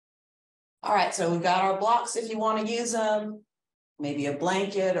All right, so we've got our blocks if you want to use them, maybe a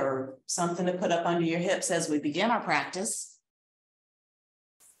blanket or something to put up under your hips as we begin our practice.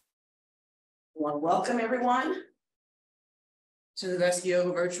 I want to welcome everyone to the Rescue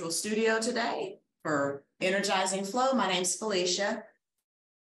Yoga Virtual Studio today for Energizing Flow. My name's Felicia.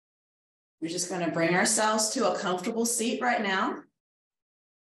 We're just going to bring ourselves to a comfortable seat right now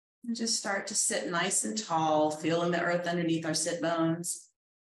and just start to sit nice and tall, feeling the earth underneath our sit bones.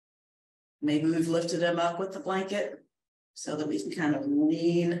 Maybe we've lifted them up with the blanket so that we can kind of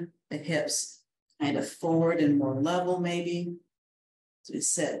lean the hips kind of forward and more level maybe. So we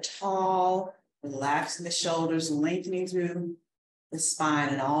sit tall, relaxing the shoulders, lengthening through the spine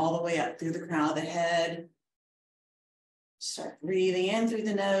and all the way up through the crown of the head. Start breathing in through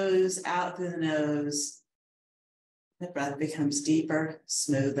the nose, out through the nose. The breath becomes deeper,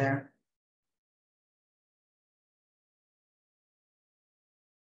 smoother.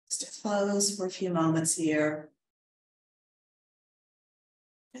 Just close for a few moments here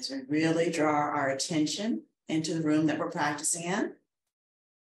as we really draw our attention into the room that we're practicing in,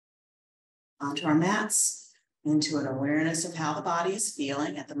 onto our mats, into an awareness of how the body is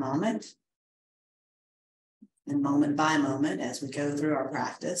feeling at the moment, and moment by moment as we go through our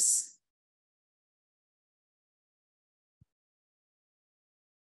practice.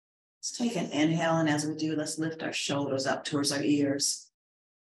 Let's take an inhale, and as we do, let's lift our shoulders up towards our ears.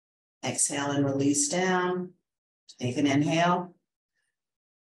 Exhale and release down. Take an inhale.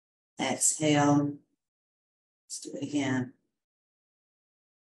 Exhale. Let's do it again.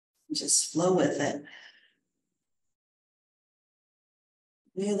 Just flow with it.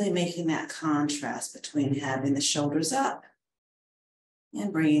 Really making that contrast between having the shoulders up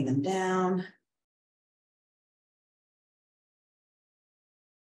and bringing them down.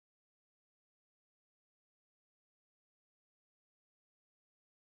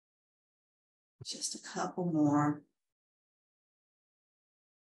 Just a couple more.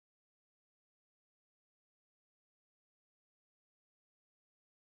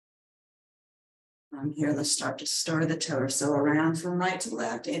 From here, let's start to stir the torso around from right to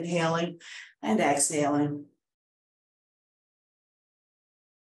left, inhaling and exhaling.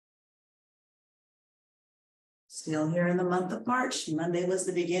 Still here in the month of March. Monday was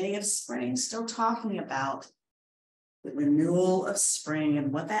the beginning of spring, still talking about the renewal of spring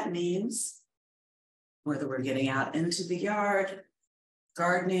and what that means, whether we're getting out into the yard,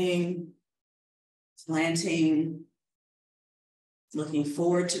 gardening, planting, looking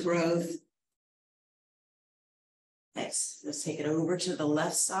forward to growth. Next, let's take it over to the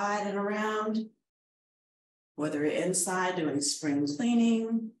left side and around. Whether you're inside doing spring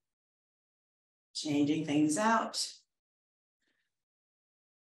cleaning, changing things out.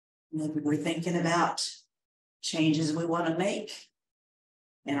 Maybe we're thinking about changes we want to make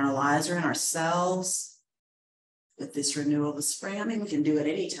in our lives or in ourselves with this renewal of spring. I mean, we can do it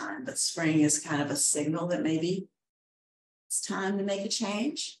anytime, but spring is kind of a signal that maybe it's time to make a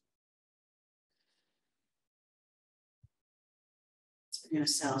change. Bring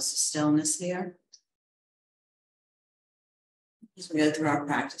ourselves to stillness here. As we go through our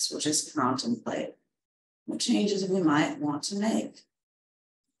practice, we'll just contemplate what changes we might want to make.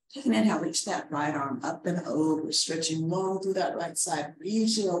 Take an inhale, reach that right arm up and over, stretching long through that right side,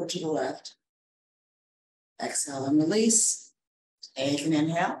 reaching over to the left. Exhale and release. Take an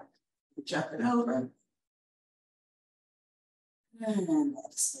inhale, reach up and over. And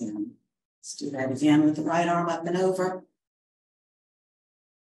exhale. Let's do that again with the right arm up and over.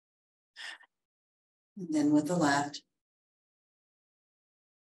 And then with the left.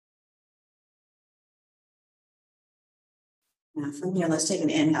 Now from here, let's take an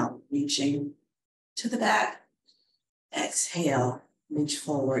inhale, reaching to the back. Exhale, reach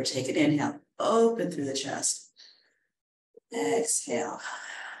forward, take an inhale, open through the chest. Exhale,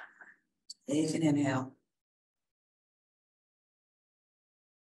 take an inhale.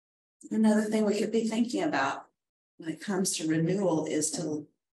 Another thing we could be thinking about when it comes to renewal is to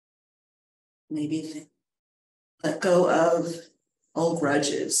maybe let go of old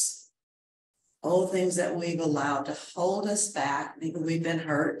grudges, old things that we've allowed to hold us back. Maybe we've been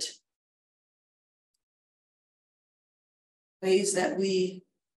hurt. Ways that we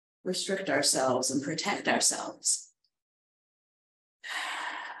restrict ourselves and protect ourselves.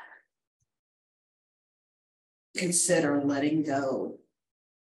 Consider letting go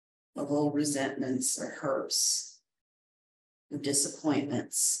of old resentments or hurts or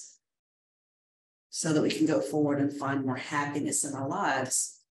disappointments, so that we can go forward and find more happiness in our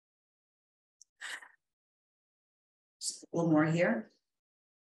lives. Just a little more here.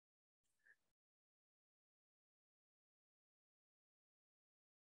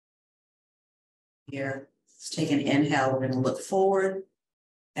 here. Let's take an inhale. We're going to look forward.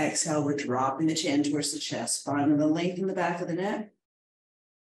 Exhale, we're dropping the chin towards the chest, finding the length in the back of the neck.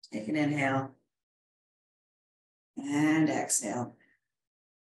 Take an inhale. And exhale.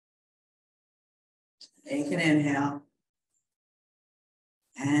 Take an inhale.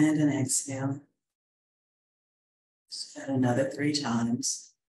 And an exhale. Just got another 3 times.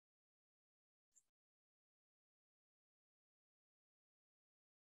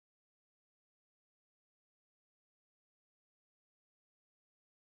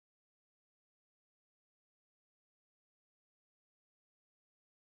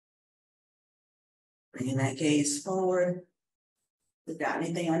 Bringing that gaze forward. If we've got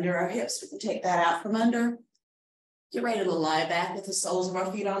anything under our hips, we can take that out from under. Get ready to lie back with the soles of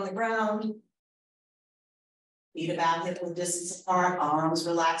our feet on the ground. Feet about hip width distance apart, arms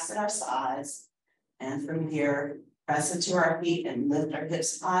relaxed at our sides. And from here, press into our feet and lift our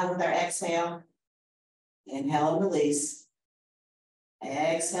hips high with our exhale. Inhale and release.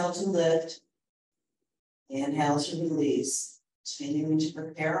 Exhale to lift. Inhale to release. Continuing to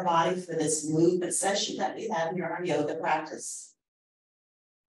prepare our body for this movement session that we have in our yoga practice.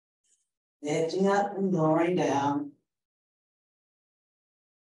 Lifting up and lowering down.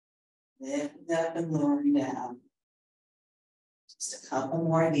 Lifting up and lowering down. Just a couple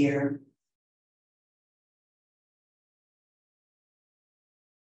more here.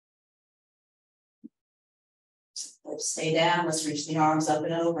 Let's stay down. Let's reach the arms up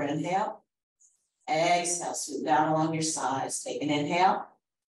and over. Inhale. Exhale. Swoop down along your sides. Take an inhale.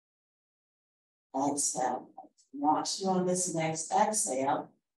 Exhale. Watch you on this next exhale.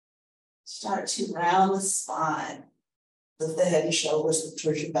 Start to round the spine. Lift the head and shoulders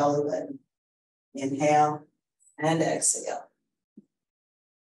towards your belly button. Inhale and exhale.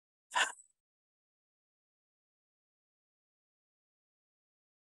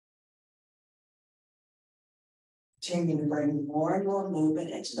 Continue to bring more and more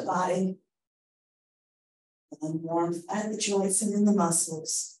movement into the body. And warmth at the joints and in the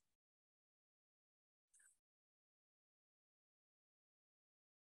muscles.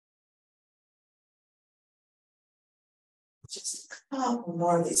 Just a couple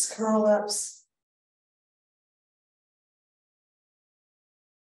more of these curl ups.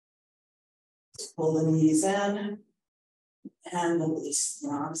 Pull the knees in and release the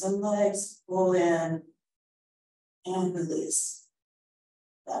arms and legs. Pull in and release.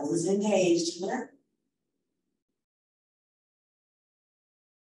 That is engaged here.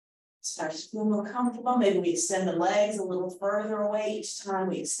 Start to feel more comfortable. Maybe we extend the legs a little further away each time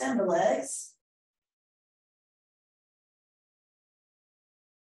we extend the legs.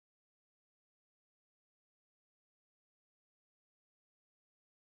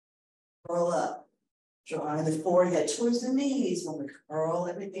 Roll up. Drawing the forehead towards the knees when we curl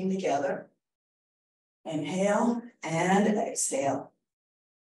everything together. Inhale and exhale.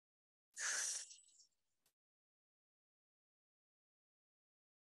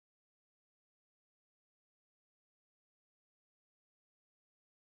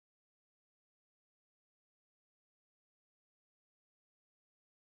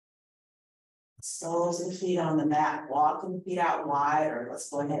 Soles and feet on the mat, walking the feet out wide, or let's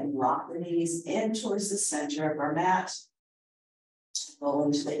go ahead and rock the knees in towards the center of our mat. Go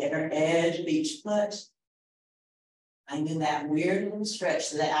into the inner edge of each foot. Finding that weird little stretch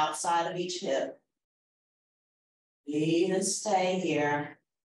to the outside of each hip. Breathe and stay here.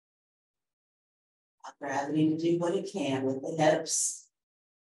 Allow gravity to do what it can with the hips.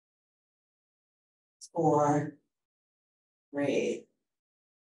 4, 3,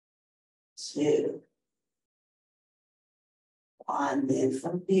 2, 1. Then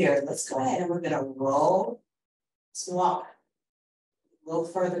from here, let's go ahead and we're going to roll. Let's walk a little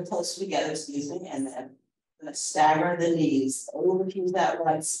further closer together, excuse me, and then I'm going to stagger the knees over to that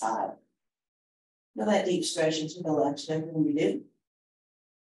right side. Feel that deep stretch into the left hip when we do.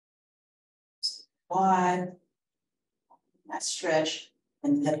 Wide. That stretch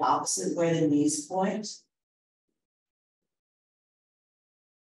and hip opposite where the knees point.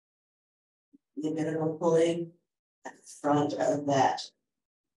 A bit of a pulling at the front of that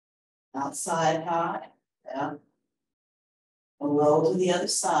outside high. Yeah. We'll roll to the other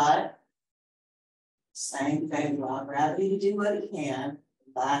side. Same thing, allow gravity to do what it can.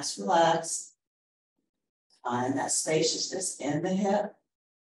 Relax, relax. Find that spaciousness in the hip.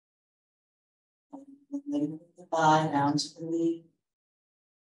 And then move the thigh down to the knee.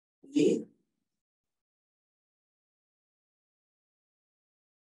 Breathe.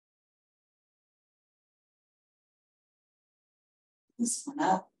 This one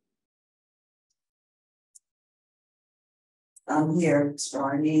up. From here, draw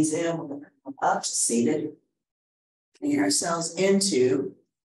our knees in. We're going to come up to seated. Bring ourselves into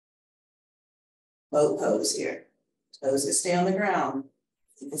boat pose here. Toes can stay on the ground.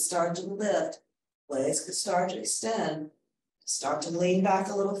 You can start to lift. Legs can start to extend. Start to lean back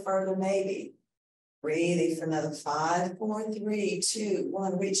a little further, maybe. Breathing for another 5, 4, 3, 2,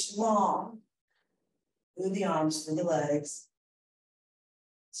 1. Reach long. Move the arms through the legs.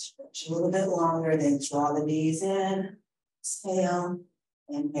 Stretch a little bit longer, then draw the knees in. Exhale,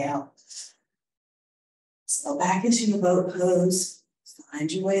 inhale. So back into your boat pose.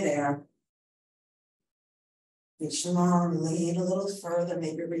 Find your way there. Reach long, lean a little further,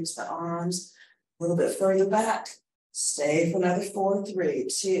 maybe reach the arms a little bit further back. Stay for another 4, 3,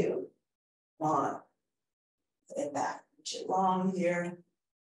 2, 1. And back. Reach it long here.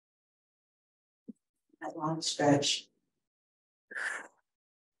 That long stretch.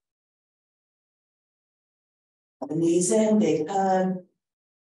 The knees in, big hug.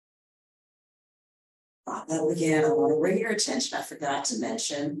 That again, I want to bring your attention. I forgot to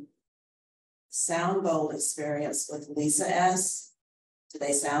mention sound bowl experience with Lisa S.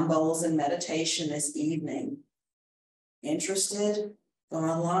 Today's sound bowls and meditation this evening. Interested? Go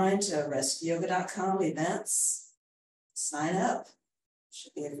online to restyoga.com events. Sign up.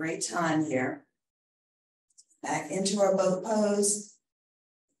 Should be a great time here. Back into our boat pose.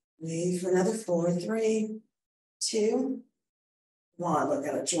 Breathe for another 4, 3, 2, 1. We're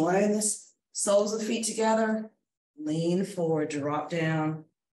going to join the soles of the feet together. Lean forward, drop down.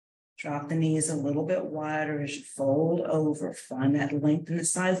 Drop the knees a little bit wider as you fold over. Find that length in the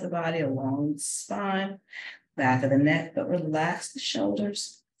sides of the body along the spine, back of the neck, but relax the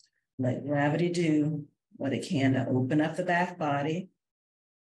shoulders. Let gravity do what it can to open up the back body.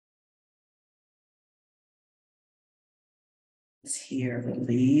 It's here,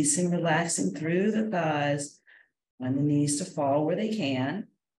 releasing, relaxing through the thighs. Find the knees to fall where they can.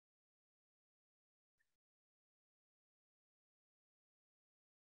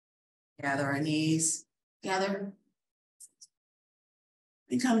 Gather our knees together.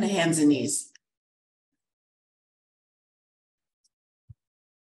 And come to hands and knees.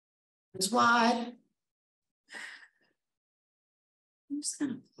 Arms wide. I'm just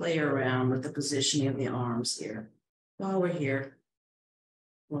going to play around with the positioning of the arms here. While we're here,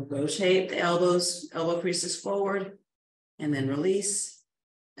 we'll rotate the elbows, elbow creases forward, and then release.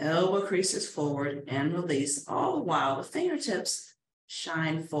 Elbow creases forward and release, all the while the fingertips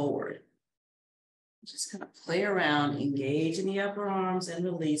shine forward. Just kind of play around, engage in the upper arms and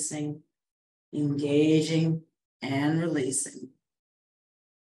releasing, engaging and releasing.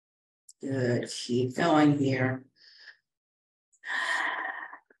 Good, keep going here.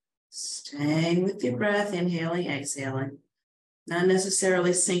 Staying with your breath, inhaling, exhaling. Not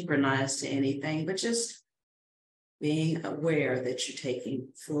necessarily synchronized to anything, but just being aware that you're taking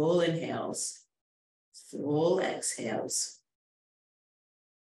full inhales, full exhales.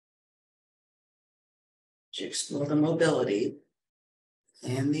 To explore the mobility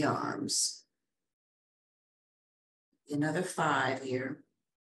in the arms. Another 5 here.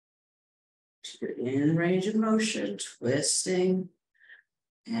 In range of motion, twisting,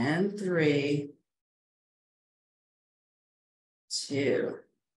 and 3, 2,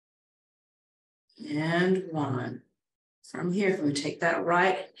 and 1. From here, we take that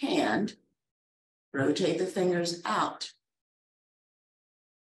right hand, rotate the fingers out,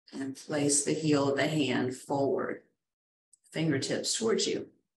 and place the heel of the hand forward, fingertips towards you.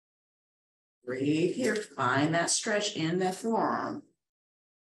 Breathe here, find that stretch in that forearm.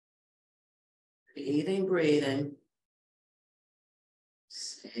 Breathing, breathing.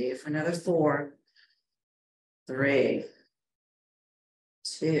 Stay for another 4, 3,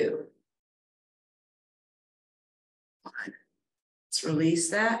 2, 1. Let's release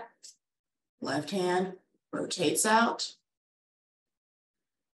that. Left hand rotates out.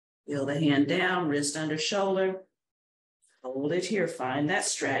 Feel the hand down, wrist under shoulder. Hold it here. Find that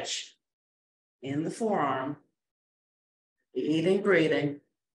stretch in the forearm. Breathing, breathing.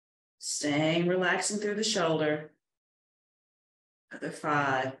 Staying, relaxing through the shoulder. Another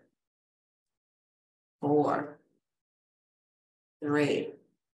 5, 4, 3,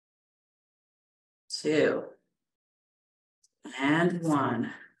 2, and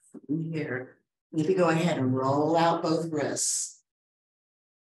 1. From here, maybe go ahead and roll out both wrists.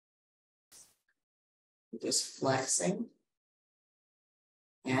 Just flexing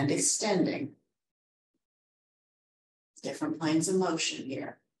and extending. Different planes of motion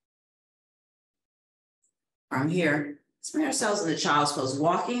here. From here, let's bring ourselves in the child's pose.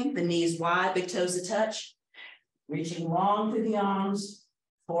 Walking, the knees wide, big toes to touch. Reaching long through the arms,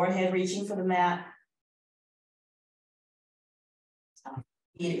 forehead reaching for the mat.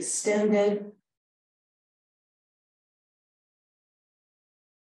 Feet extended.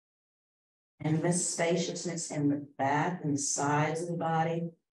 And this spaciousness in the back and the sides of the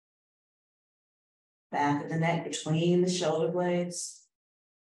body. Back of the neck between the shoulder blades.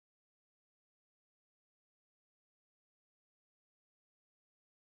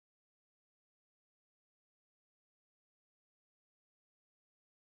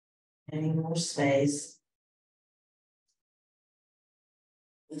 Any more space.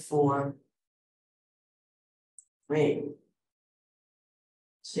 4, 3,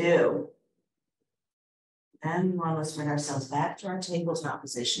 2, and 1. Let's bring ourselves back to our tabletop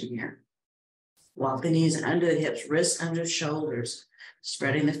position here. Walk the knees under the hips, wrists under shoulders,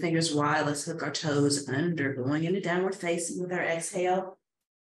 spreading the fingers wide. Let's hook our toes under, going into downward facing with our exhale.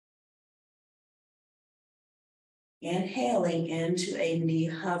 Inhaling into a knee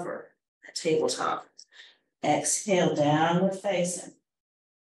hover at tabletop. Exhale, downward facing.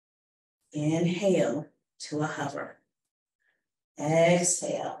 Inhale to a hover.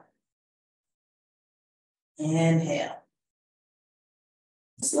 Exhale. Inhale.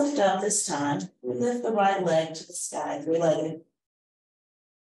 Let's lift up this time. We lift the right leg to the sky, three-legged.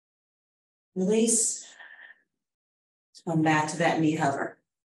 Release. Come back to that knee hover.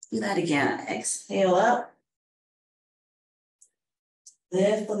 Do that again. Exhale up.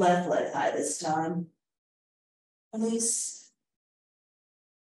 Lift the left leg high this time. Release.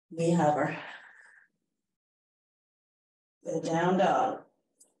 Knee hover. Go down dog.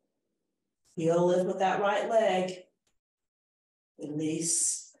 Heel lift with that right leg.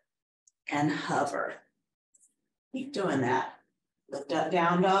 Release and hover. Keep doing that. Lift up,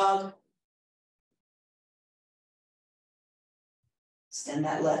 down dog. Extend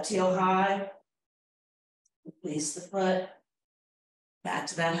that left heel high. Release the foot. Back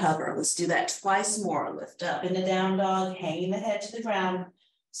to that hover. Let's do that twice more. Lift up into down dog, hanging the head to the ground.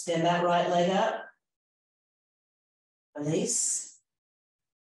 Extend that right leg up. Release.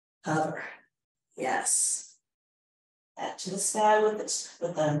 Hover. Yes. Back to the sky with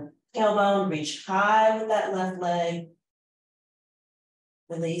the tailbone. Reach high with that left leg.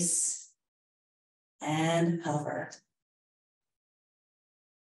 Release. And hover.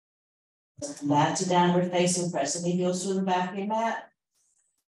 Back to downward facing. Pressing the heels to the back of your mat.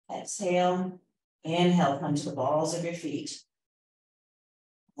 Exhale. Inhale. Come to the balls of your feet.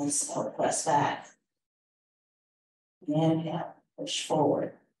 Exhale. Press back. Inhale. Push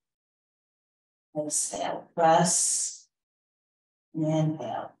forward. Exhale. Press.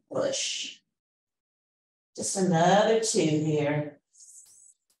 Inhale. Push. Just another 2 here.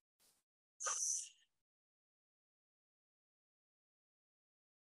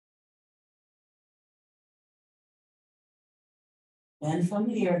 And from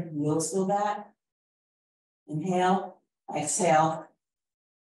here, wheels go back. Inhale, exhale.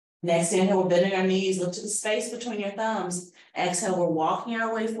 Next inhale, we're bending our knees, look to the space between your thumbs. Exhale, we're walking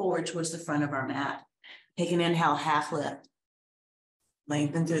our way forward towards the front of our mat. Take an inhale, half lift.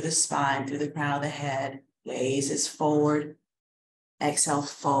 Lengthen through the spine, through the crown of the head. Gaze is forward. Exhale,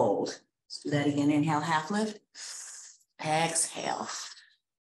 fold. Let's do that again. Inhale, half lift. Exhale.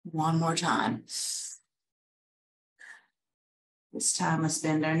 One more time. This time, let's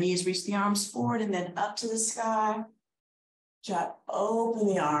bend our knees, reach the arms forward, and then up to the sky. Drop, open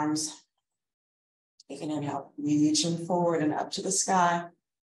the arms. Take an inhale, reaching forward and up to the sky.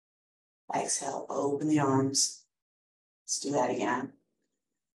 Exhale, open the arms. Let's do that again.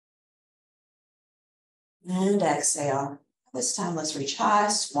 And exhale. This time, let's reach high,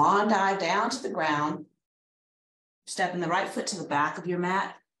 swan dive down to the ground. Stepping the right foot to the back of your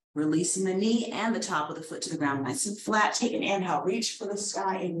mat. Releasing the knee and the top of the foot to the ground, nice and flat. Take an inhale, reach for the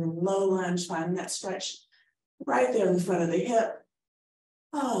sky in your low lunge, finding that stretch right there in front of the hip.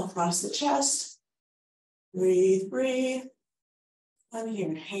 Oh, across the chest. Breathe, breathe. And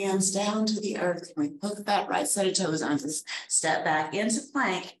your hands down to the earth. We hook that right set of toes onto this. Step back into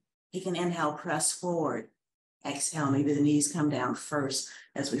plank. You can inhale, press forward. Exhale, maybe the knees come down first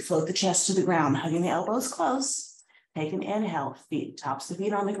as we float the chest to the ground, hugging the elbows close. Take an inhale, tops of the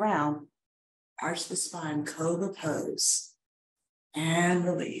feet on the ground. Arch the spine, cobra pose. And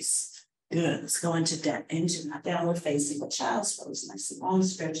release. Good. Let's go into downward facing, but child's pose. Nice and long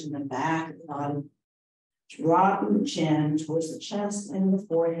stretch in the back of the body. Dropping the chin towards the chest and the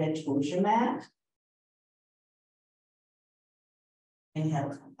forehead towards your mat. Inhale,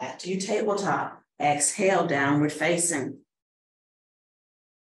 come back to your tabletop. Exhale, downward facing.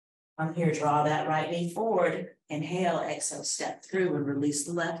 From here, draw that right knee forward. Inhale, exhale, step through and release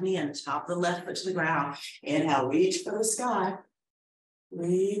the left knee and the top of the left foot to the ground. Inhale, reach for the sky.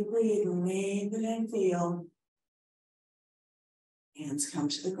 Breathe, breathe, breathe, and feel. Hands come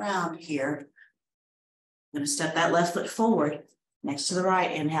to the ground here. I'm going to step that left foot forward, next to the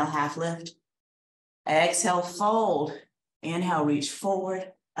right. Inhale, half lift. Exhale, fold. Inhale, reach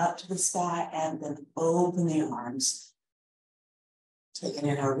forward, up to the sky, and then open the arms. Take an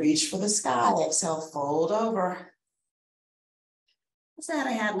inhale, reach for the sky. Exhale, fold over. What's that?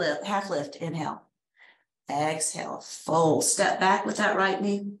 I had half lift. Inhale. Exhale, fold. Step back with that right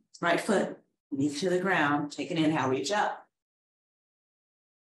knee, right foot, knee to the ground. Take an inhale, reach up.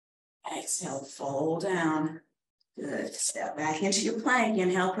 Exhale, fold down. Good. Step back into your plank.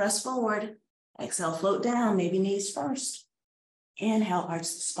 Inhale, press forward. Exhale, float down, maybe knees first. Inhale, arch the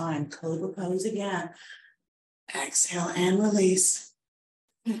spine, cobra pose again. Exhale and release.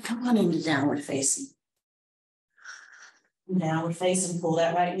 And come on into downward facing. Downward facing, pull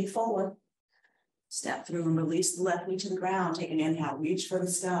that right knee forward. Step through and release the left knee to the ground. Take an inhale, reach for the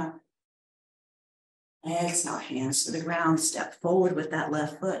sky. Exhale, hands to the ground. Step forward with that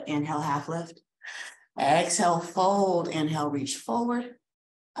left foot. Inhale, half lift. Exhale, fold. Inhale, reach forward,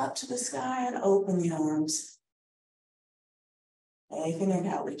 up to the sky and open the arms. Take an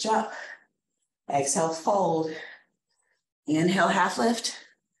inhale, reach up. Exhale, fold. Inhale, half lift.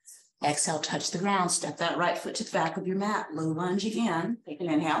 Exhale, touch the ground. Step that right foot to the back of your mat. Low lunge again. Take an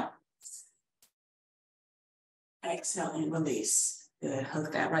inhale. Exhale and release. Good.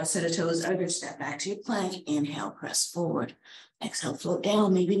 Hook that right set of toes under. Step back to your plank. Inhale, press forward. Exhale, float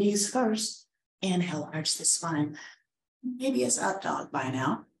down. Maybe knees first. Inhale, arch the spine. Maybe it's up dog by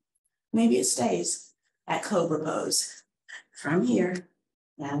now. Maybe it stays at cobra pose. From here,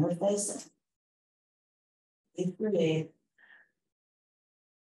 downward facing. Breathe.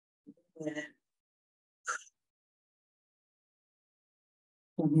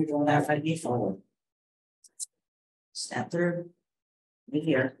 From here, draw that right knee forward. Step through. Right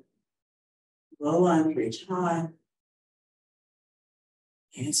here. Low lunge, reach high.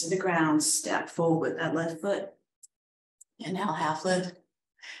 Hands to the ground. Step forward with that left foot. Inhale, half lift.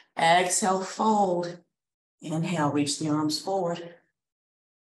 Exhale, fold. Inhale, reach the arms forward.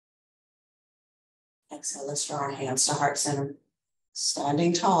 Exhale, let's draw our hands to heart center.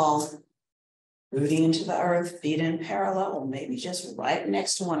 Standing tall. Rooting into the earth, feet in parallel, or maybe just right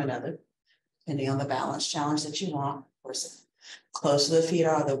next to one another, depending on the balance challenge that you want. Of course, the closer the feet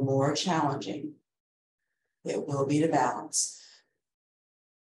are, the more challenging it will be to balance.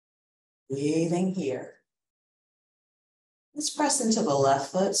 Breathing here. Let's press into the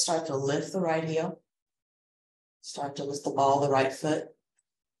left foot. Start to lift the right heel. Start to lift the ball of the right foot.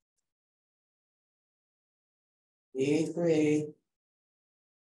 Breathe, breathe.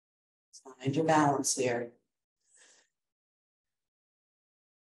 Find your balance here.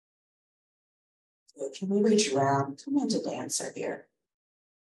 So can we reach around? Come into dancer here.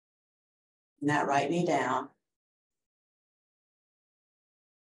 And that right knee down.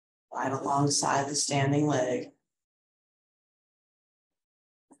 Right alongside the standing leg.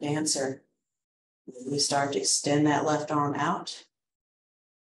 Dancer. We start to extend that left arm out.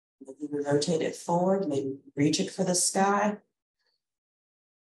 Maybe we rotate it forward, maybe reach it for the sky.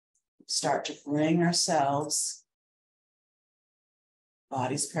 Start to bring ourselves,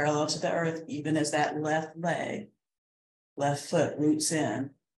 bodies parallel to the earth, even as that left leg, left foot roots in.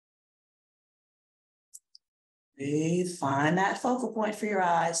 Breathe, find that focal point for your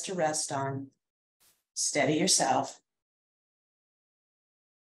eyes to rest on. Steady yourself.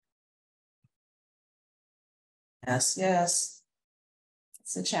 Yes, yes.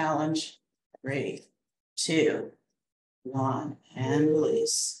 It's a challenge. 3, 2, 1, and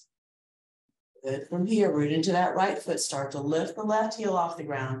release. Good. From here, root into that right foot. Start to lift the left heel off the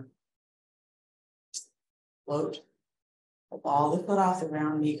ground. Float the ball of the foot off the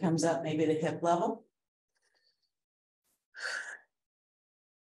ground. Knee comes up maybe to hip level.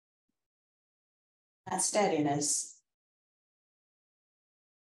 That steadiness.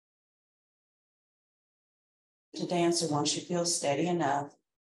 To dancer, once you feel steady enough,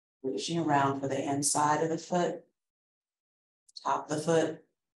 reaching around for the inside of the foot, top of the foot.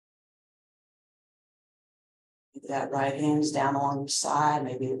 Maybe that right hand's down along the side.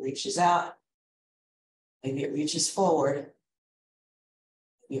 Maybe it reaches out. Maybe it reaches forward.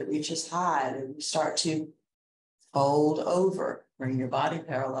 Maybe it reaches high. And you start to fold over. Bring your body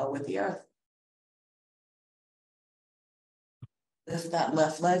parallel with the earth. Lift that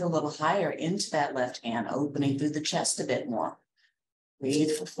left leg a little higher into that left hand, opening through the chest a bit more.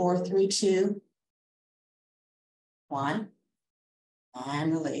 Breathe for 4, 3, 2, 1,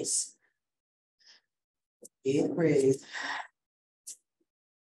 and release. Breathe.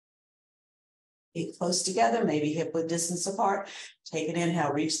 Feet close together, maybe hip width distance apart. Take an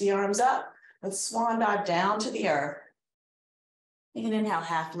inhale, reach the arms up. Let's swan dive down to the earth. Take an inhale,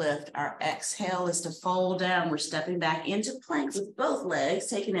 half lift. Our exhale is to fold down. We're stepping back into plank with both legs.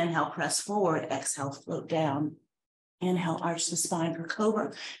 Take an inhale, press forward. Exhale, float down. Inhale, arch the spine for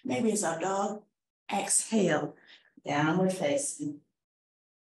cobra. Maybe it's up dog. Exhale, downward facing.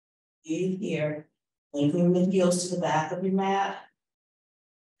 Breathe here. Lengthen the heels to the back of your mat.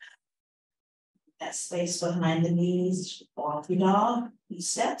 That space behind the knees. Walk your dog. Few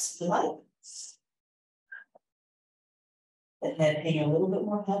steps if you like. The head hang a little bit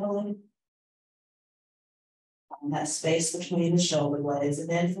more heavily. And that space between the shoulder blades. And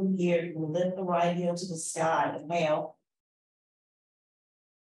then from here, you will lift the right heel to the sky. Inhale.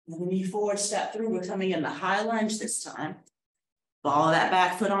 And then you forward step through. We're coming in the high lunge this time. Follow that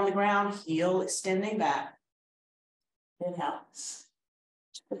back foot on the ground. Heel extending back. Inhale.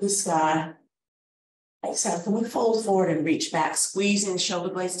 To the sky. Exhale. Can we fold forward and reach back, squeezing the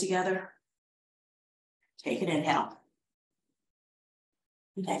shoulder blades together? Take an inhale.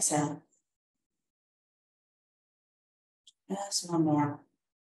 And exhale. Just one more.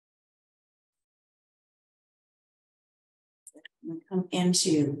 We come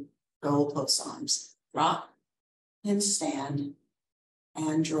into goalpost arms. Drop and stand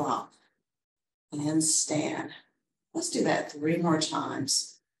and drop and stand. Let's do that 3 more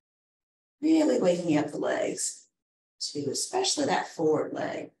times. Really waking up the legs to especially that forward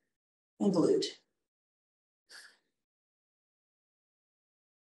leg and glute.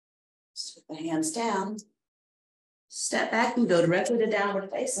 Put the hands down. Step back and go directly to downward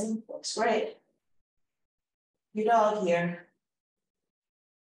facing. Looks great. Your dog here.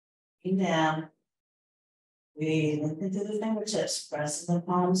 Looking down. Breathe into the fingertips, pressing the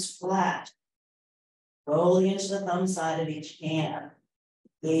palms flat. Rolling into the thumb side of each hand.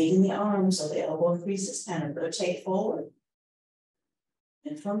 Engaging the arms so the elbow creases kind of rotate forward.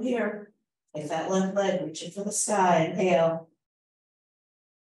 And from here, take that left leg, reaching for the sky. Inhale.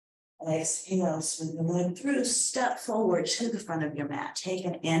 Exhale, swing the leg through, step forward to the front of your mat. Take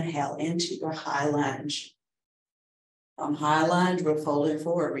an inhale into your high lunge. From high lunge, we're folding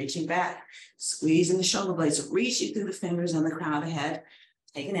forward, reaching back, squeezing the shoulder blades, reaching through the fingers on the crown of the head.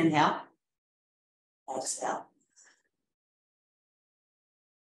 Take an inhale. Exhale.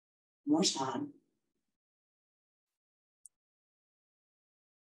 One more time.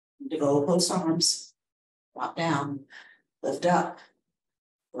 To goalpost arms. Drop down, lift up.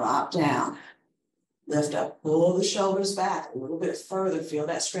 Drop down, lift up, pull the shoulders back a little bit further. Feel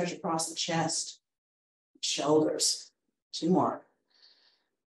that stretch across the chest, shoulders. 2 more.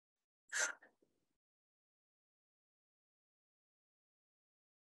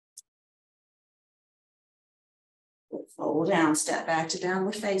 Fold down, step back to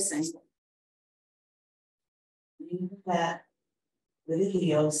downward facing. Lean back with the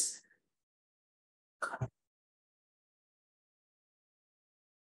heels.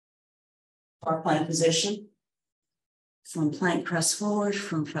 Our plank position. From plank, press forward.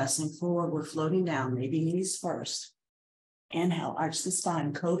 From pressing forward, we're floating down, maybe knees first. Inhale, arch the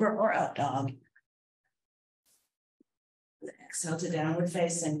spine, cobra or up dog. Exhale to downward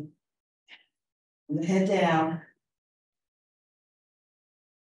facing. Bring the head down.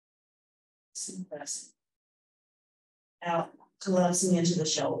 Press. Out, collapsing into the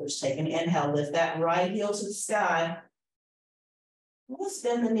shoulders. Take an inhale, lift that right heel to the sky. Let's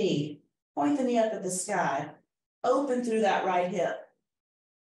bend the knee. Point the knee up at the sky. Open through that right hip.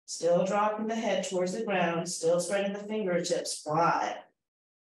 Still dropping the head towards the ground. Still spreading the fingertips wide.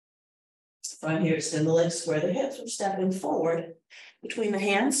 From here, extend the legs, square the hips. We're stepping forward between the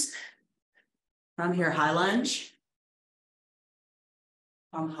hands. From here, high lunge.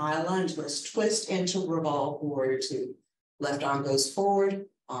 From high lunge, let's twist into revolve warrior 2. Left arm goes forward,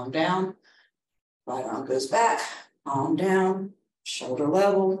 arm down. Right arm goes back, arm down, shoulder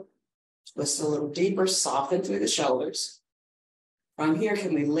level. Twist a little deeper, soften through the shoulders. From here,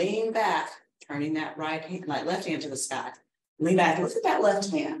 can we lean back, turning that left hand to the sky. Lean back, look at that left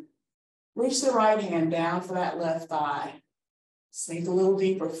hand. Reach the right hand down for that left thigh. Sink a little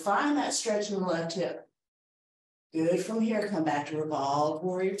deeper, find that stretch in the left hip. Good, from here, come back to revolve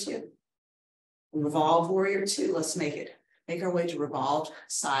warrior 2. Revolve warrior 2, let's make our way to revolved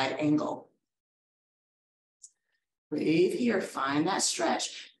side angle. Breathe here, find that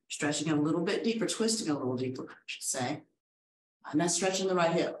stretch. Stretching a little bit deeper, twisting a little deeper, I should say. Find that stretch in the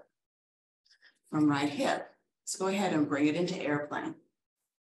right hip. From right hip, let's go ahead and bring it into airplane.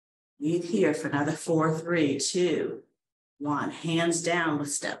 Breathe here for another 4, 3, 2, 1. Hands down,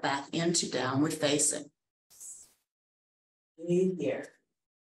 let's step back into downward facing. Breathe here.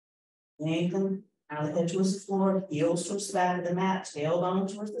 Lengthen, out of the head towards the floor, heels towards the back of the mat, tailbone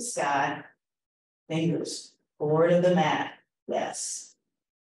towards the sky. Fingers forward of the mat. Yes.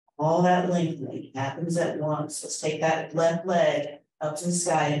 All that lengthening happens at once. Let's take that left leg up to the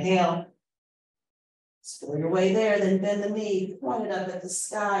sky. Inhale. Spool your way there, then bend the knee, point it up at the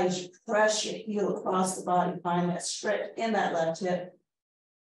sky as you press your heel across the body. Find that stretch in that left hip.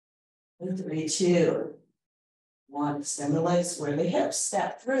 3, 2, 1. Extend the legs where the hips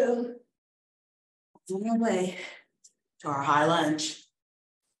step through. On your way to our high lunge.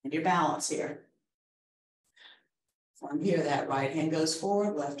 And your balance here. From here, that right hand goes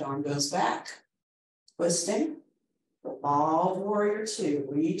forward, left arm goes back. Twisting. Revolve warrior 2,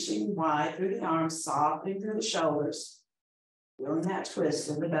 reaching wide through the arms, softening through the shoulders. Feeling that twist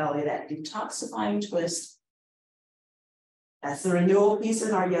in the belly, that detoxifying twist. That's the renewal piece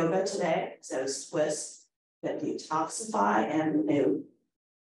in our yoga today. Those twists that detoxify and renew.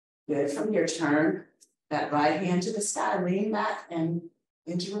 Good. From here, turn that right hand to the sky, lean back and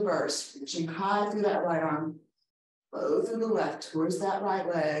into reverse, reaching high through that right arm, low through the left towards that right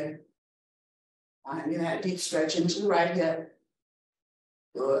leg. Finding that deep stretch into the right hip.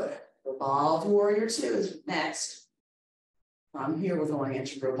 Good. Revolve warrior 2 is next. From here, we're going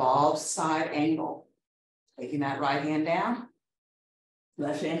into revolved side angle. Taking that right hand down.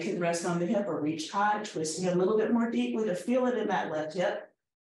 Left hand can rest on the hip or reach high, twisting it a little bit more deeply to feel it in that left hip.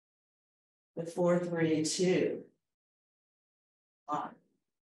 The 4, 3, 2, 1.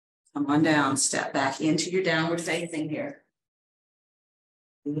 Come on down, step back into your downward facing here.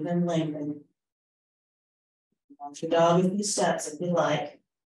 Even lengthen. Launch your dog a few steps if you like.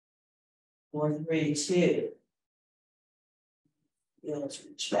 4, 3, 2. Let's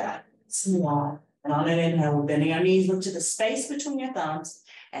reach back. Small. And on an inhale, we're bending our knees, look to the space between your thumbs.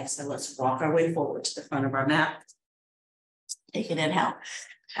 Exhale, let's walk our way forward to the front of our mat. Take an inhale,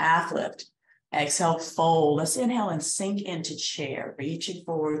 half lift. Exhale, fold. Let's inhale and sink into chair, reaching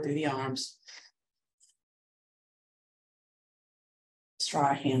forward through the arms. Let's draw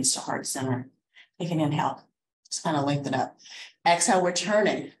our hands to heart center. Take an inhale. Just kind of lengthen up. Exhale, we're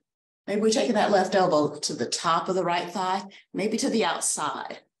turning. Maybe we're taking that left elbow to the top of the right thigh, maybe to the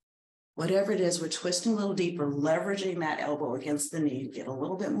outside. Whatever it is, we're twisting a little deeper, leveraging that elbow against the knee to get a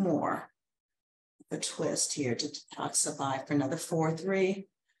little bit more of a twist here to detoxify for another 4, 3,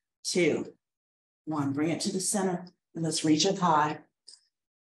 2, 1. Bring it to the center and let's reach up high.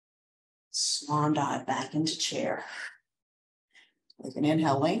 Swan dive back into chair. Take an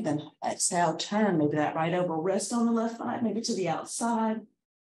inhale, lengthen. Exhale, turn. Maybe that right elbow rest on the left thigh, maybe to the outside.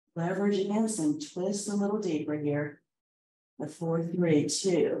 Leverage against and twist a little deeper here. The 4, 3,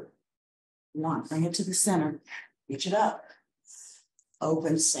 2, 1. Bring it to the center. Reach it up.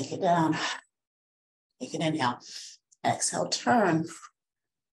 Open, sink it down. Take an inhale. Exhale, turn.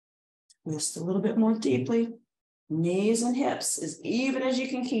 Twist a little bit more deeply. Knees and hips as even as you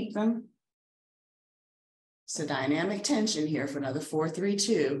can keep them. So dynamic tension here for another 4, 3,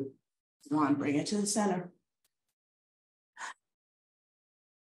 2, 1. Bring it to the center.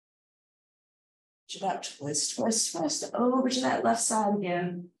 Reach it up, twist, twist, twist, over to that left side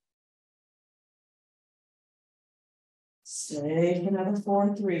again. Stay for another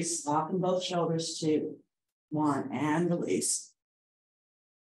 4, 3. Soften both shoulders, 2, 1, and release.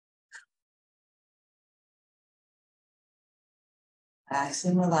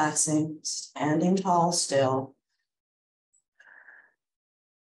 Relaxing, relaxing, standing tall still.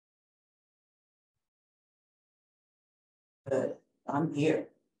 Good. I'm here.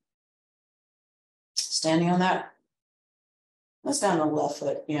 Standing on that. Let's down the left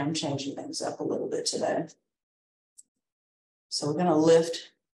foot. Yeah, I'm changing things up a little bit today. So we're going to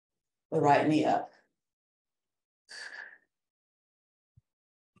lift the right knee up.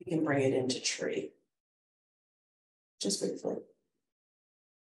 You can bring it into tree. Just briefly.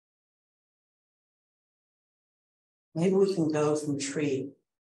 Maybe we can go from tree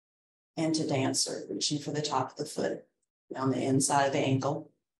into dancer, reaching for the top of the foot, down the inside of the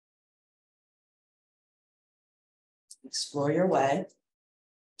ankle. Explore your way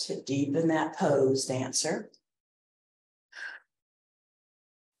to deepen that pose, dancer.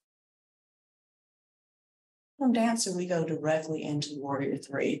 From dancer, we go directly into warrior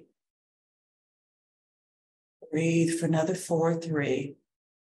 3. Breathe for another 4, 3,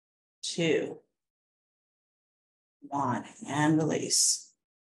 2, 1, and release.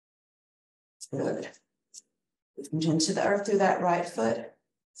 Good. Moving into the earth through that right foot.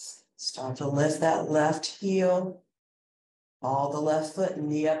 Start to lift that left heel. All the left foot,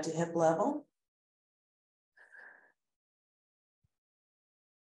 knee up to hip level.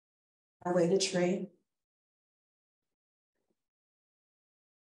 Our way to tree.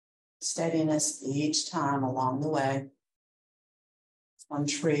 Steadiness each time along the way. One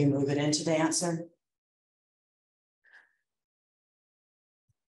tree, move it into dancer.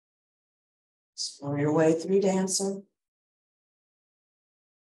 Explore your way through, dancer.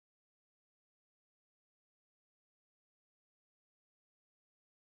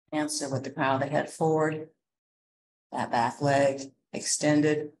 Dancer with the crown of the head forward. That back leg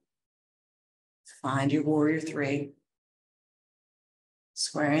extended. Find your warrior three.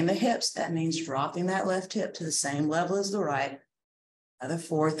 Squaring the hips, that means dropping that left hip to the same level as the right. Another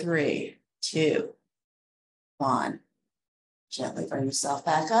 4, 3, 2, 1. Gently bring yourself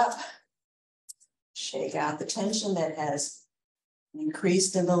back up. Shake out the tension that has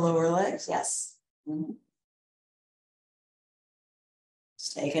increased in the lower legs. Yes.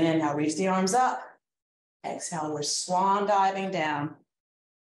 Just take it in. Now reach the arms up. Exhale, we're swan diving down.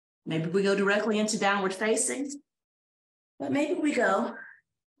 Maybe we go directly into downward facing, but maybe we go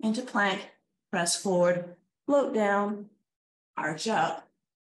into plank, press forward, float down, arch up,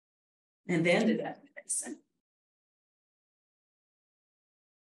 and then to downward facing.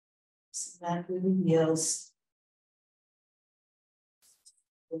 So back through the heels.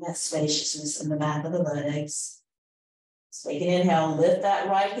 With that spaciousness in the back of the legs. So take an inhale, lift that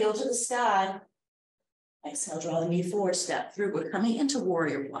right heel to the sky. Exhale, draw the knee forward, step through. We're coming into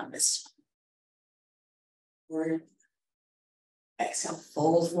warrior one this time. Warrior. Exhale,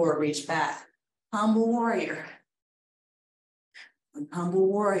 fold forward, reach back. Humble warrior. Humble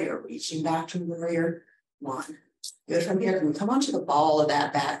warrior, reaching back to warrior one. Good. From here, come onto the ball of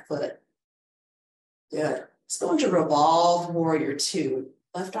that back foot. Good. Let's go into revolve warrior two.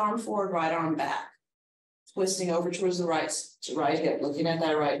 Left arm forward, right arm back. Twisting over towards the right hip, looking at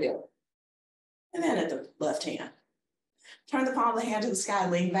that right hip. And then at the left hand. Turn the palm of the hand to the sky,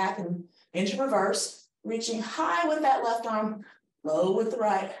 lean back and into reverse, reaching high with that left arm, low with the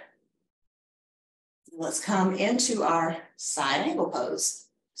right. Let's come into our side angle pose.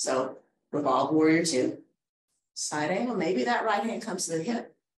 So revolve warrior two. Side angle, maybe that right hand comes to the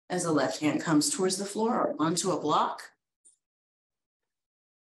hip as the left hand comes towards the floor or onto a block.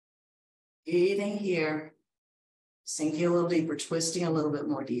 Breathing here, sinking a little deeper, twisting a little bit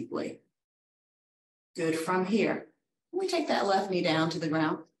more deeply. Good. From here, we take that left knee down to the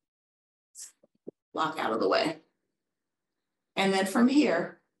ground, lock out of the way. And then from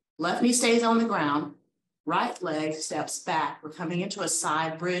here, left knee stays on the ground, right leg steps back. We're coming into a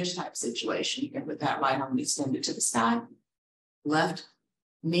side bridge type situation here with that right arm extended to the sky. Left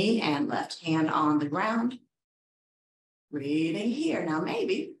knee and left hand on the ground. Breathing here. Now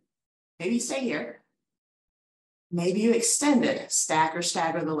maybe stay here. Maybe you extend it, stack or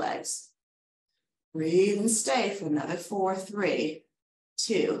stagger the legs. Breathe and stay for another 4, 3,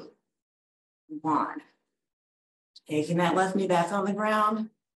 2, 1. Taking that left knee back on the ground.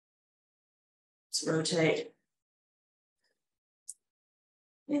 Let's rotate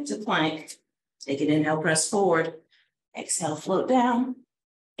into plank. Take an inhale, press forward. Exhale, float down.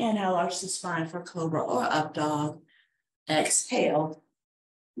 Inhale, arch the spine for cobra or up dog. Exhale,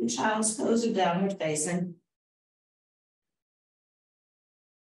 child's pose or downward facing.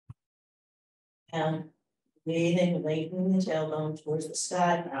 And breathing, lengthening the tailbone towards the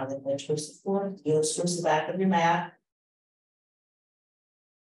sky, now the head towards the floor, heels towards the back of your mat.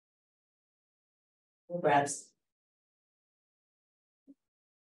 4 breaths.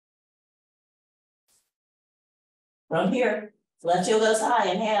 From here, left heel goes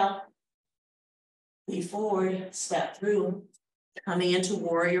high, inhale. Lean forward, step through, coming into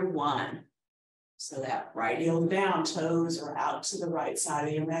warrior one. So that right heel down, toes are out to the right side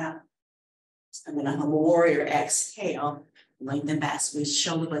of your mat. And then a humble warrior, exhale, lengthen back, squeeze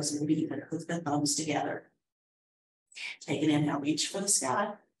shoulder blades, maybe you can hook the thumbs together. Take an inhale, reach for the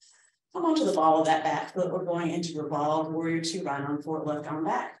sky. Come onto the ball of that back foot. We're going into revolve warrior two, right arm forward, left arm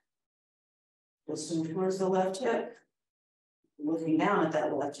back. Twisting towards the left hip. Looking down at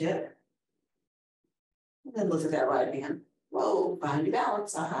that left hip. And then look at that right hand. Whoa, find your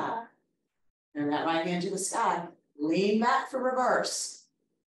balance, aha. And that right hand to the sky. Lean back for reverse.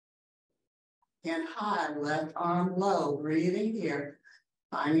 And high, left arm low, breathing here.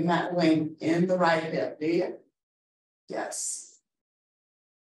 Finding that wing in the right hip, do you? Yes.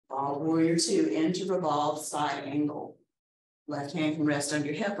 Ball warrior two, into revolve side angle. Left hand can rest on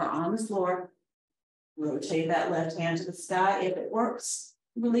your hip or on the floor. Rotate that left hand to the sky if it works.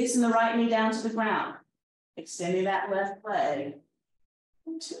 Releasing the right knee down to the ground. Extending that left leg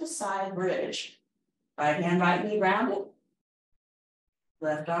into a side bridge. Right hand, right knee grounded.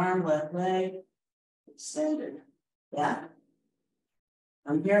 Left arm, left leg. Extended. Yeah.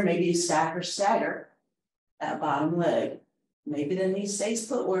 From here, maybe you stack or stagger that bottom leg. Maybe the knee stays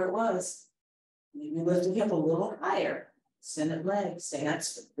put where it was. Maybe lift the hip a little higher. Extended leg.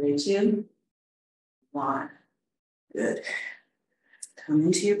 Stance for 3, 2, 1. Good. Come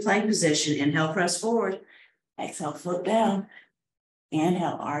into your plank position. Inhale, press forward. Exhale, float down.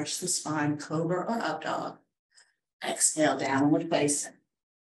 Inhale, arch the spine, cobra or up dog. Exhale, downward facing.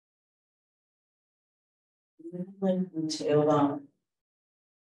 Until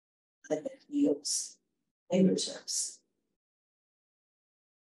the heels, fingertips.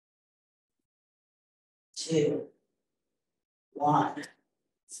 2, 1.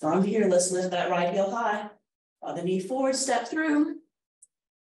 From here, let's lift that right heel high. Draw the knee forward, step through.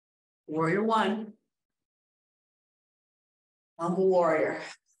 Warrior 1. Humble warrior.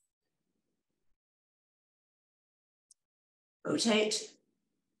 Rotate.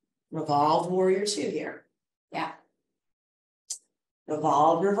 Revolve warrior 2 here. Yeah.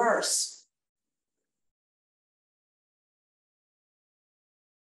 Revolve reverse.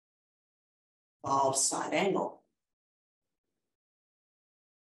 Revolve side angle.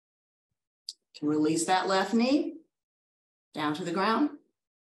 Can release that left knee down to the ground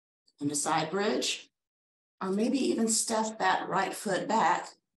into side bridge, or maybe even step that right foot back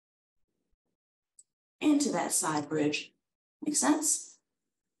into that side bridge. Make sense?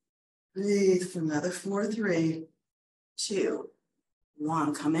 Breathe for another 4, 3, 2,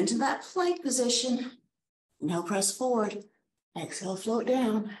 1. Come into that plank position. Inhale, press forward. Exhale, float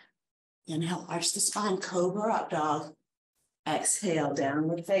down. Inhale, arch the spine, cobra up dog. Exhale,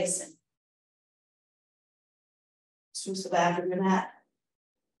 downward facing. Switch the back of your mat.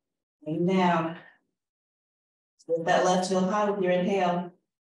 Lean down. Lift that left heel high with your inhale.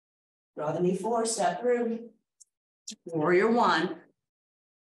 Draw the knee forward, step through. Warrior 1.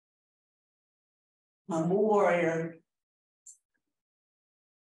 Humble warrior.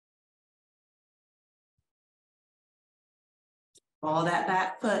 Follow that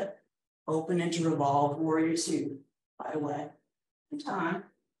back foot. Open into revolve warrior 2. Right away. In time.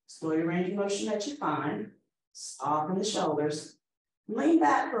 Slow your range of motion that you find. Soften the shoulders. Lean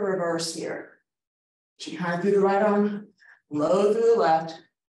back for reverse here. Reaching high through the right arm. Low through the left.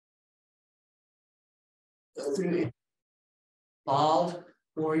 Go through it. Revolve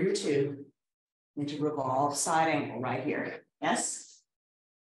warrior 2. Into revolve side angle right here. Yes?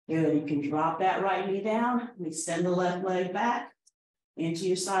 Good. You can drop that right knee down. Extend the left leg back into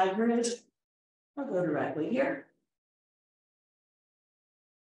your side bridge. Or go directly here.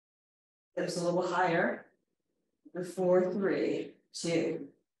 Hips a little higher. 4, 3, 2,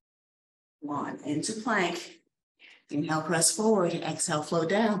 1. Into plank. Inhale, press forward. Exhale, float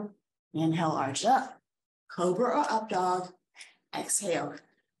down. Inhale, arch up. Cobra or up dog. Exhale,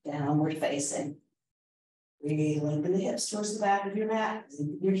 downward facing. Breathe, lengthen the hips towards the back of your mat.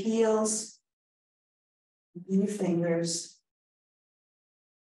 Your heels. Your fingers.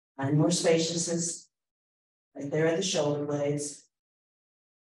 Find more spaciousness. Right there at the shoulder blades.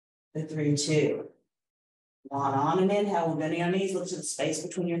 The 3, 2, 1. On an inhale, we're bending our knees, look to the space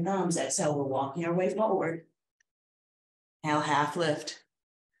between your thumbs. Exhale, we're walking our way forward. Inhale, half lift.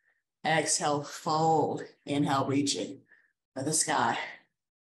 Exhale, fold. Inhale, reaching for the sky.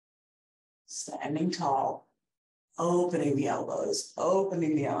 Standing tall. Opening the elbows,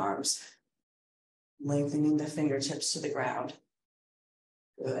 opening the arms. Lengthening the fingertips to the ground.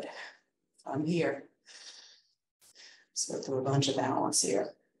 Good. From here. Let's go through a bunch of balance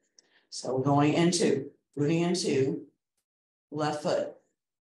here. So we're going into, rooting into left foot.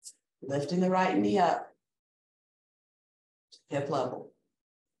 Lifting the right knee up. Hip level.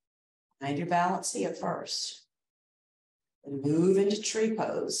 Find your balance here first. And move into tree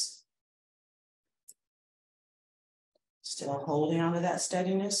pose. Still holding on to that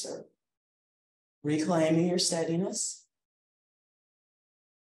steadiness or reclaiming your steadiness.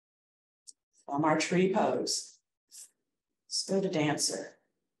 From our tree pose. Let's go to dancer.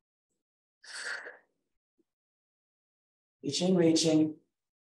 Reaching, reaching.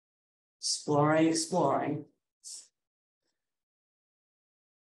 Exploring, exploring.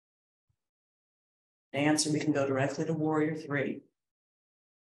 Dancer, we can go directly to warrior 3.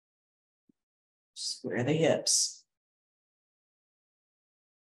 Square the hips.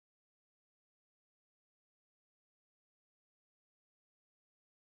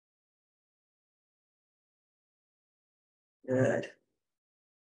 Good.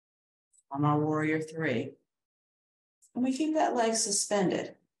 On our warrior 3. And we keep that leg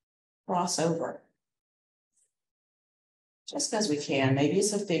suspended. Cross over. Just as we can. Maybe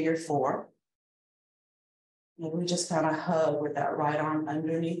it's a figure 4. Maybe we just kind of hug with that right arm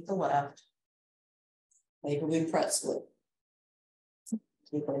underneath the left. Maybe we pretzel it.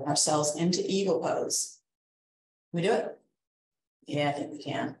 We bring ourselves into eagle pose. We do it? Yeah, I think we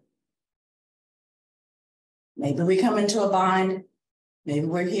can. Maybe we come into a bind. Maybe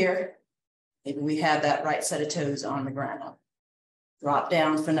we're here. Maybe we have that right set of toes on the ground. Drop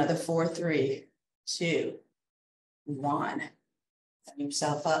down for another 4, 3, 2, 1. Set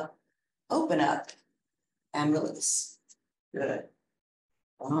yourself up, open up, and release. Good.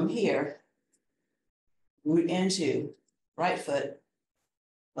 From here, root into right foot.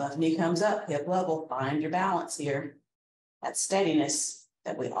 Left knee comes up, hip level. Find your balance here. That steadiness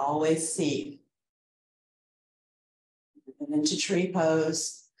that we always seek. And into tree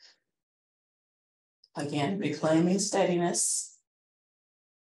pose. Again, reclaiming steadiness.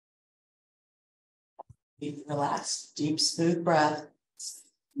 Deep, relaxed, deep, smooth breath.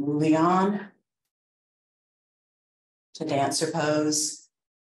 Moving on to dancer pose.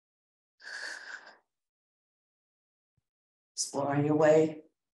 Exploring your way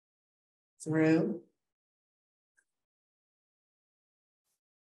through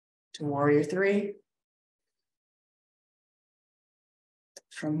to warrior 3.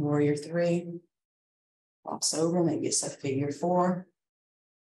 From warrior 3, cross over, maybe it's a figure 4.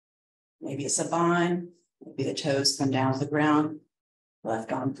 Maybe it's a bind, maybe the toes come down to the ground.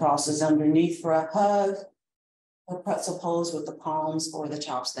 Left arm crosses underneath for a hug. Or pretzel pose with the palms or the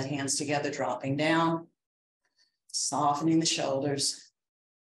tops of the hands together, dropping down. Softening the shoulders.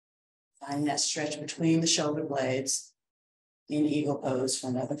 Finding that stretch between the shoulder blades. In eagle pose for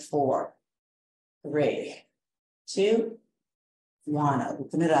another 4, 3, 2, 1.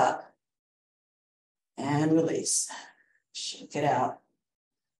 Open it up. And release. Shake it out.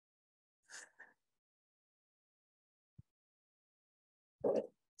 Good.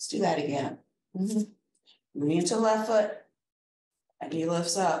 Let's do that again. Knee into left foot. That knee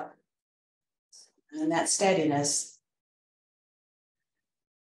lifts up. And that steadiness.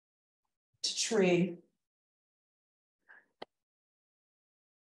 To tree.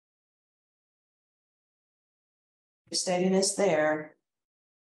 Steadiness there.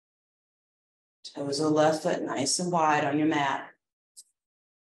 Toes of the left foot nice and wide on your mat.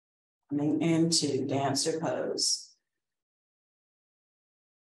 Coming into dancer pose.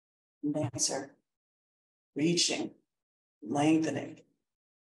 Dancer. Reaching, lengthening,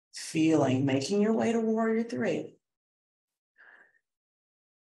 feeling, making your way to warrior 3.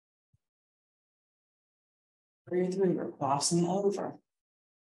 Warrior 3, we're crossing over.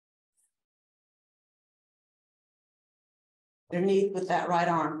 Underneath with that right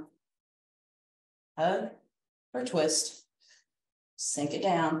arm. Hug or twist. Sink it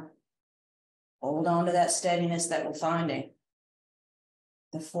down. Hold on to that steadiness that we're finding.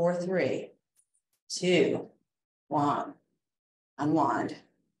 The 4, 3, 2, 1. Unwind.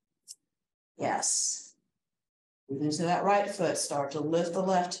 Yes. Move into that right foot. Start to lift the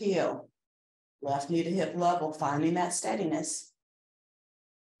left heel. Left knee to hip level, finding that steadiness.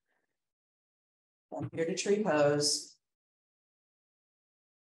 From here to tree pose.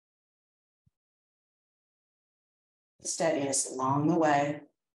 Steadiness along the way.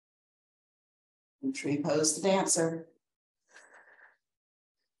 And tree pose the dancer.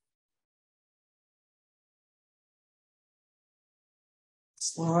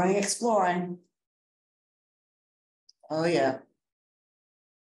 Exploring, exploring. Oh yeah.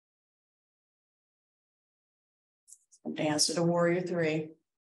 From dancer to warrior 3.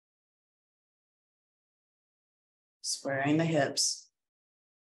 Squaring the hips.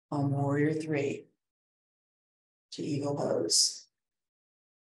 On warrior 3. To eagle pose.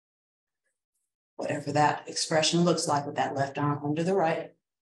 Whatever that expression looks like with that left arm under the right.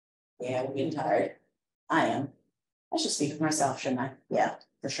 Yeah, we're getting tired. I am. I should speak for myself, shouldn't I? Yeah,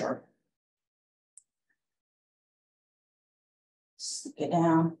 for sure. Stick it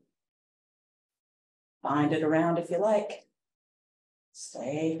down. Bind it around if you like.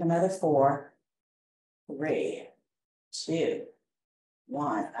 Stay for another 4, 3, 2,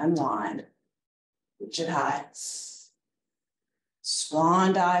 1. Unwind. Reach it high.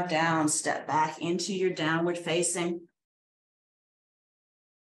 Swan dive down. Step back into your downward facing.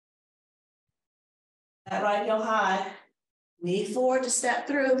 That right heel high. Knee forward to step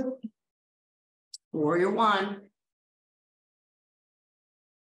through. Warrior 1.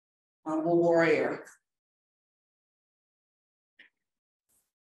 Humble warrior.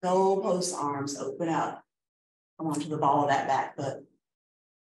 Goal post arms open up. Come onto the ball of that back foot.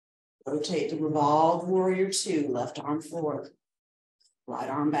 Rotate to revolve warrior 2. Left arm forward. Right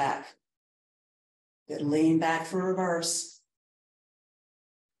arm back. Good, lean back for reverse.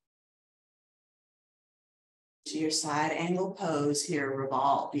 To your side angle pose here,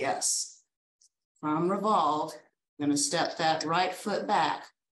 revolve, yes. From revolve, I'm gonna step that right foot back.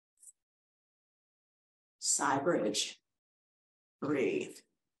 Side bridge, breathe.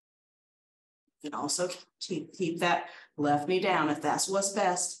 You can also keep that left knee down if that's what's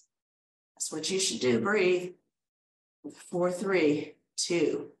best. That's what you should do, breathe. 4, 3,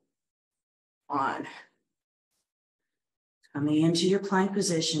 2, 1. Coming into your plank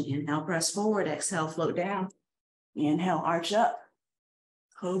position. Inhale, press forward. Exhale, float down. Inhale, arch up.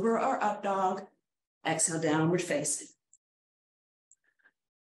 Cobra or up dog. Exhale, downward facing.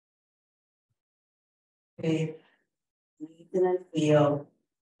 Okay. Breathe and feel.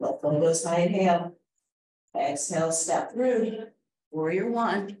 Let go goes high. Inhale. Exhale, step through. Warrior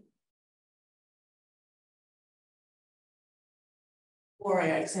 1.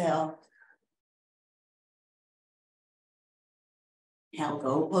 Warrior, exhale. Inhale,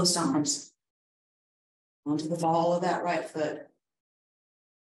 go post arms. Onto the ball of that right foot.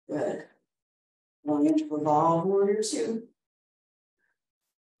 Good. Going into revolve, warrior 2.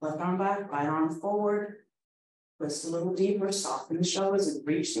 Left arm back, right arm forward. Twist a little deeper, soften the shoulders and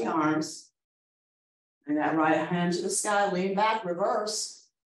reach the arms. Bring that right hand to the sky, lean back, reverse.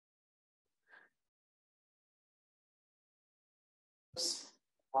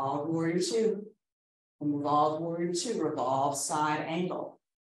 Revolve, warrior 2. Revolve, warrior 2, revolve, side angle.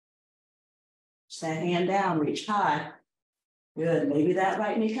 Push that hand down, reach high. Good, maybe that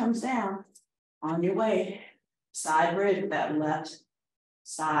right knee comes down. On your way, side bridge with that left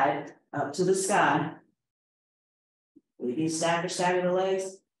side up to the sky. Maybe you stagger the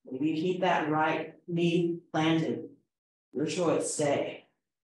legs. Maybe you keep that right knee planted. Your choice, stay.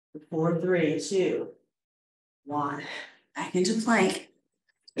 4, 3, 2, 1. Back into plank.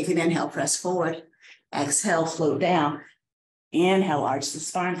 If you inhale, press forward. Exhale, float down. Inhale, arch the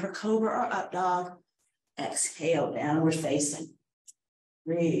spine for cobra or up dog. Exhale, downward facing.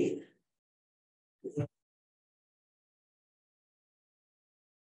 Breathe.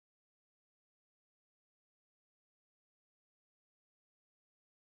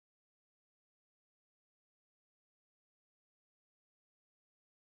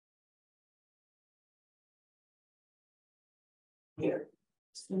 Here.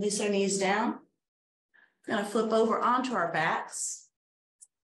 Release our knees down. We're going to flip over onto our backs.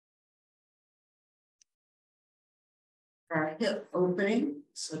 Our hip opening,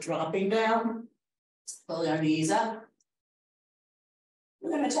 so dropping down, pull our knees up. We're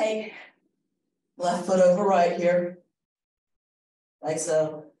going to take left foot over right here, like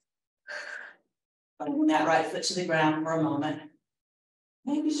so. Putting that right foot to the ground for a moment.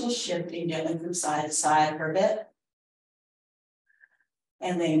 Maybe just shifting gently from side to side for a bit.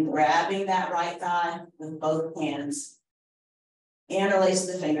 And then grabbing that right thigh with both hands.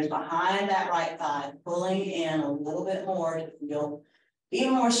 Interlacing the fingers behind that right thigh, pulling in a little bit more to feel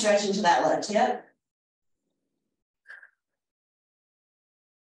even more stretch into that left hip.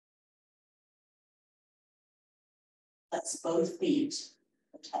 That's both feet,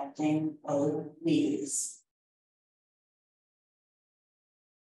 protecting both knees.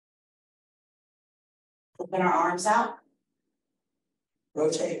 Open our arms out.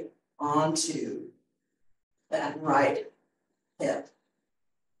 Rotate onto that right hip.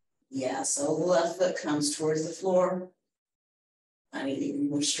 Yeah, so the left foot comes towards the floor. I need even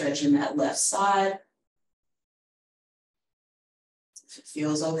more stretch in that left side. If it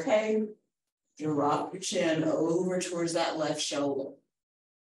feels okay, drop your chin over towards that left shoulder.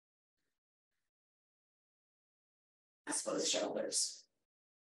 That's both shoulders.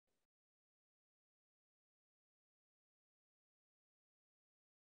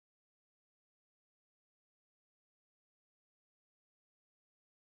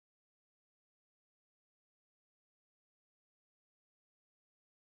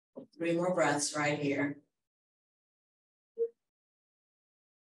 Three more breaths right here.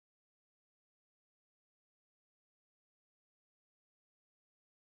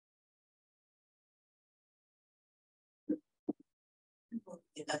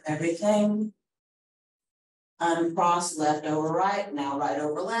 Pick up everything. Uncross left over right, now right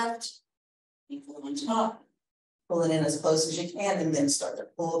over left. Equal on top. Pull it in as close as you can and then start to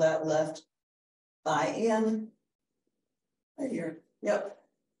pull that left thigh in. Right here. Yep.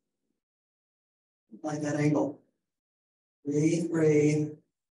 Like that angle. Breathe, breathe.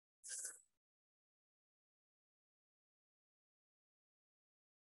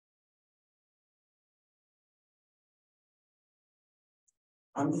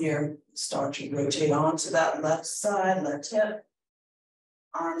 From here, start to rotate onto that left side, left hip.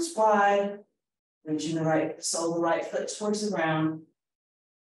 Arms wide. Reaching the right sole, the right foot towards the ground.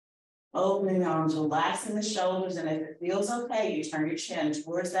 Opening the arms, relaxing the shoulders, and if it feels okay, you turn your chin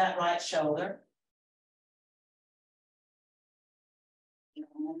towards that right shoulder.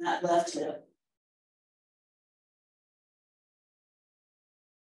 And that left hip.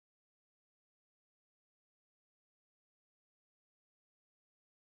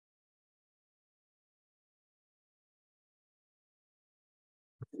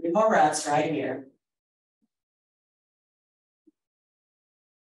 3 more breaths right here.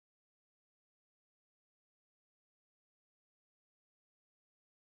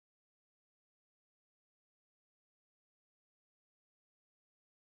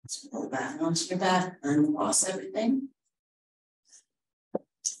 Let's roll back onto your back, uncross everything.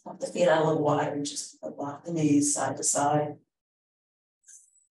 Pop the feet out a little wider, just lock the knees side to side.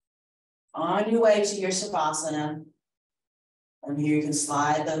 On your way to your Savasana. From here, you can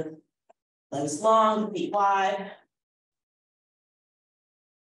slide the legs long, feet wide.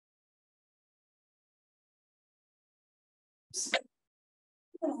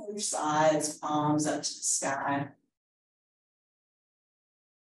 Your sides, palms up to the sky.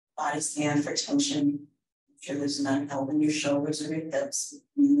 Body scan for tension. Make sure there's none held in your shoulders or your hips,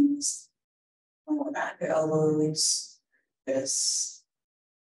 knees. Lower back your elbows, fists.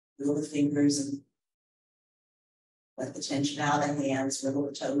 Feel the fingers and let the tension out of the hands, wiggle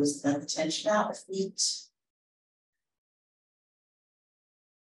the toes, let the tension out of the feet.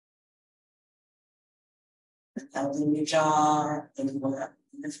 Held in your jaw, anywhere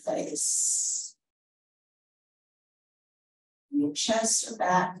in the face. Your chest or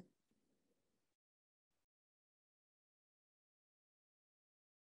back.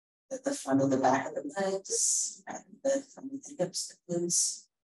 At the front of the back of the legs, and the front of the hips, the glutes,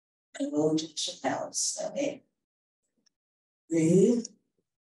 and roll to the chappelles. Okay. Breathe.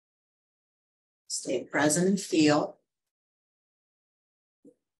 Stay present and feel.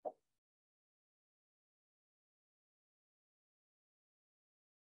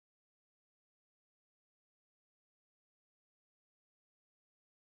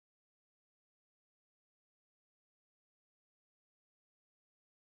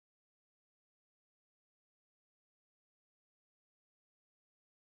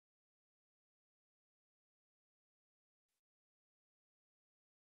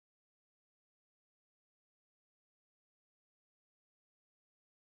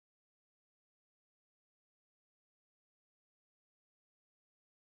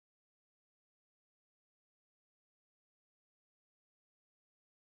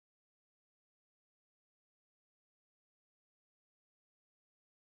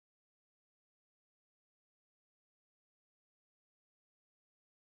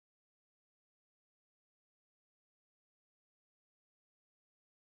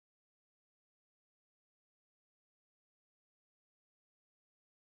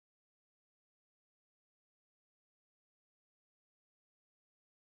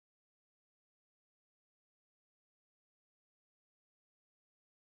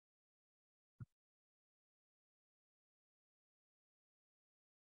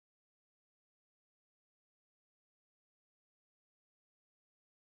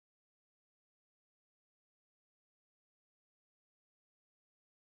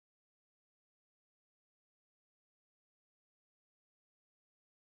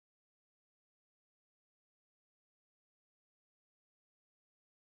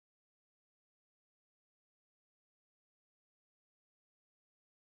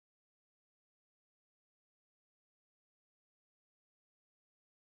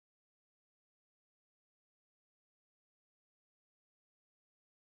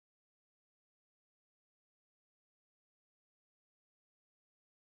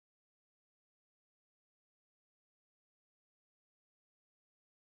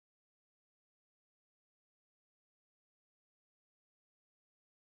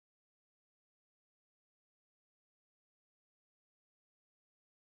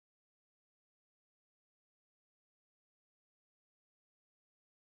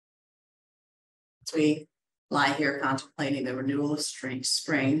 As we lie here contemplating the renewal of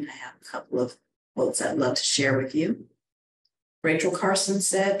spring, I have a couple of quotes I'd love to share with you. Rachel Carson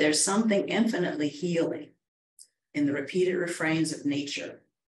said, "There's something infinitely healing in the repeated refrains of nature,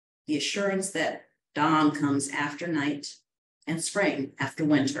 the assurance that dawn comes after night and spring after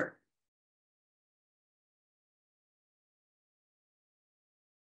winter."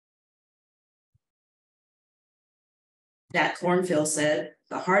 Jack Cornfield said,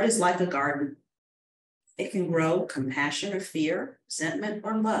 "The heart is like a garden. It can grow compassion or fear, resentment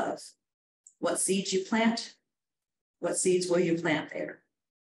or love. What seeds you plant, what seeds will you plant there?"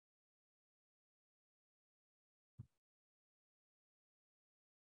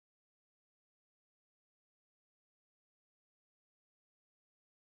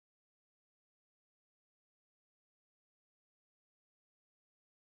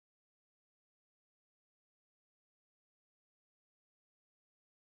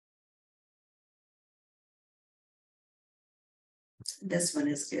 This one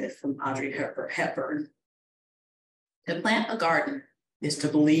is good from Audrey Hepburn. "To plant a garden, is to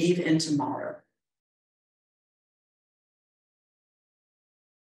believe in tomorrow.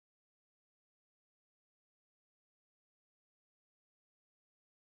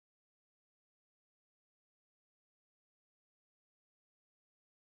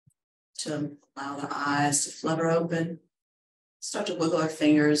 To allow the eyes to flutter open. Start to wiggle our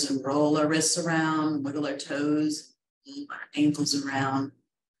fingers and roll our wrists around, wiggle our toes, move our ankles around.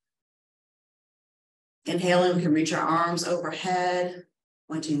 Inhaling, we can reach our arms overhead,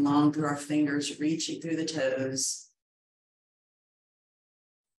 pointing long through our fingers, reaching through the toes.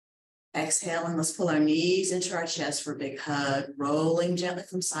 Exhaling, let's pull our knees into our chest for a big hug, rolling gently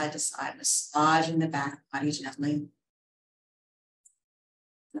from side to side, massaging the back body gently.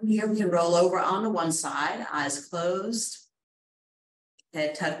 From here, we can roll over onto one side, eyes closed,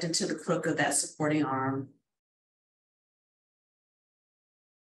 head tucked into the crook of that supporting arm.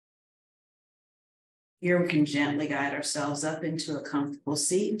 Here we can gently guide ourselves up into a comfortable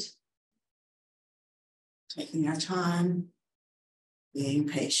seat, taking our time, being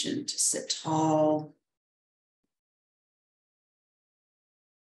patient to sit tall.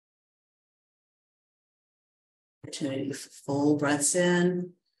 Opportunity for full breaths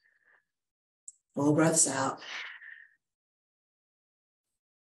in, full breaths out.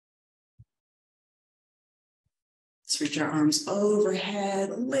 Let's reach our arms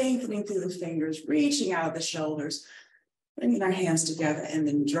overhead, lengthening through the fingers, reaching out of the shoulders, bringing our hands together, and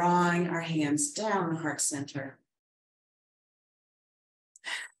then drawing our hands down the heart center.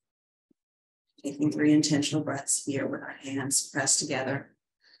 Taking 3 intentional breaths here with our hands pressed together.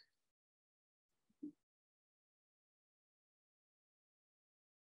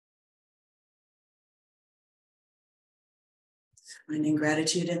 Finding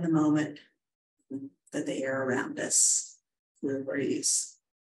gratitude in the moment, for the air around us, through the breeze.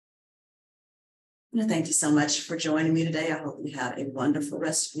 And thank you so much for joining me today. I hope you have a wonderful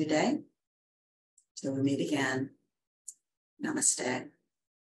rest of your day. Till we meet again. Namaste.